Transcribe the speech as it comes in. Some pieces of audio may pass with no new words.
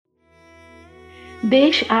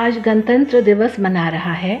देश आज गणतंत्र दिवस मना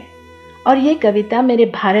रहा है और ये कविता मेरे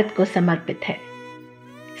भारत को समर्पित है।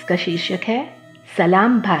 इसका शीर्षक है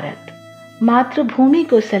सलाम भारत। मातृभूमि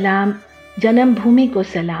को सलाम, जन्मभूमि को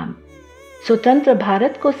सलाम, स्वतंत्र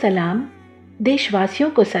भारत को सलाम, देशवासियों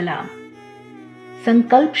को सलाम,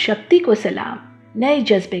 संकल्प शक्ति को सलाम, नए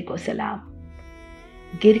जज्बे को सलाम,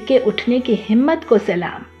 गिर के उठने की हिम्मत को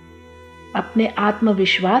सलाम, अपने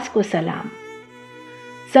आत्मविश्वास को सलाम,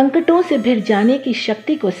 संकटों से भिड़ जाने की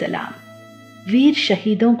शक्ति को सलाम, वीर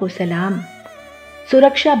शहीदों को सलाम,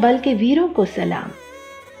 सुरक्षा बल के वीरों को सलाम,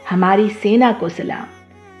 हमारी सेना को सलाम,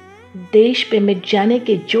 देश पे मिट जाने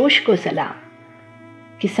के जोश को सलाम,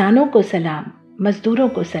 किसानों को सलाम, मजदूरों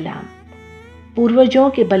को सलाम, पूर्वजों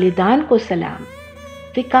के बलिदान को सलाम,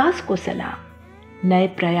 विकास को सलाम, नए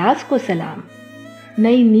प्रयास को सलाम,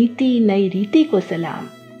 नई नीति नई रीति को सलाम,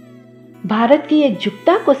 भारत की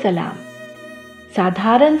एकजुटता को सलाम,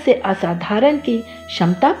 साधारण से असाधारण की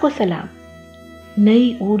क्षमता को सलाम,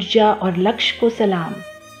 नई ऊर्जा और लक्ष्य को सलाम,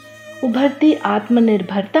 उभरती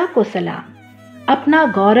आत्मनिर्भरता को सलाम, अपना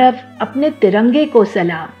गौरव अपने तिरंगे को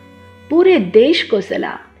सलाम, पूरे देश को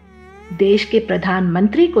सलाम, देश के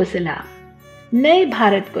प्रधानमंत्री को सलाम, नए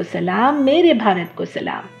भारत को सलाम, मेरे भारत को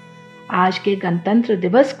सलाम, आज के गणतंत्र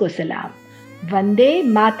दिवस को सलाम। वंदे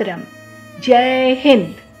मातरम। जय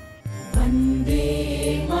हिंद।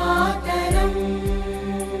 वंदे मातरम,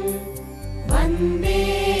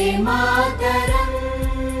 वंदे मातरम,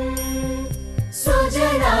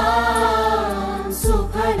 सुजला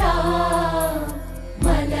सुफला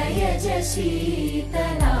मलयज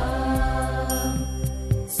शीतला,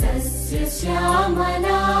 सस्य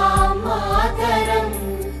श्यामला मातरम,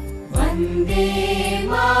 वंदे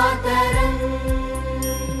मातरम,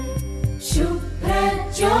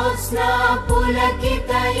 शुभ्रज्योत्स्ना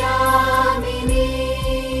पुलकितयामिनी,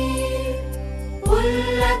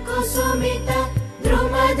 पुल्लकुसुमित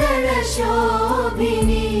द्रुमदल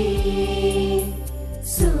शोभिनी,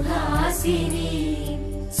 सुहासिनी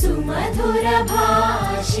सुमधुर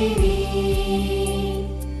भाषिणी,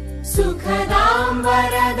 सुखदां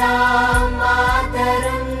वरदां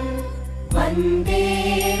मातरं, वन्दे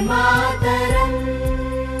मातरं,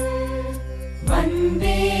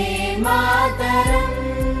 वन्दे मातरं।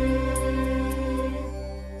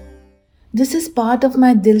 This is part of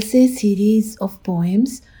my Dil Se series of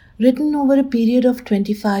poems written over a period of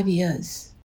 25 years.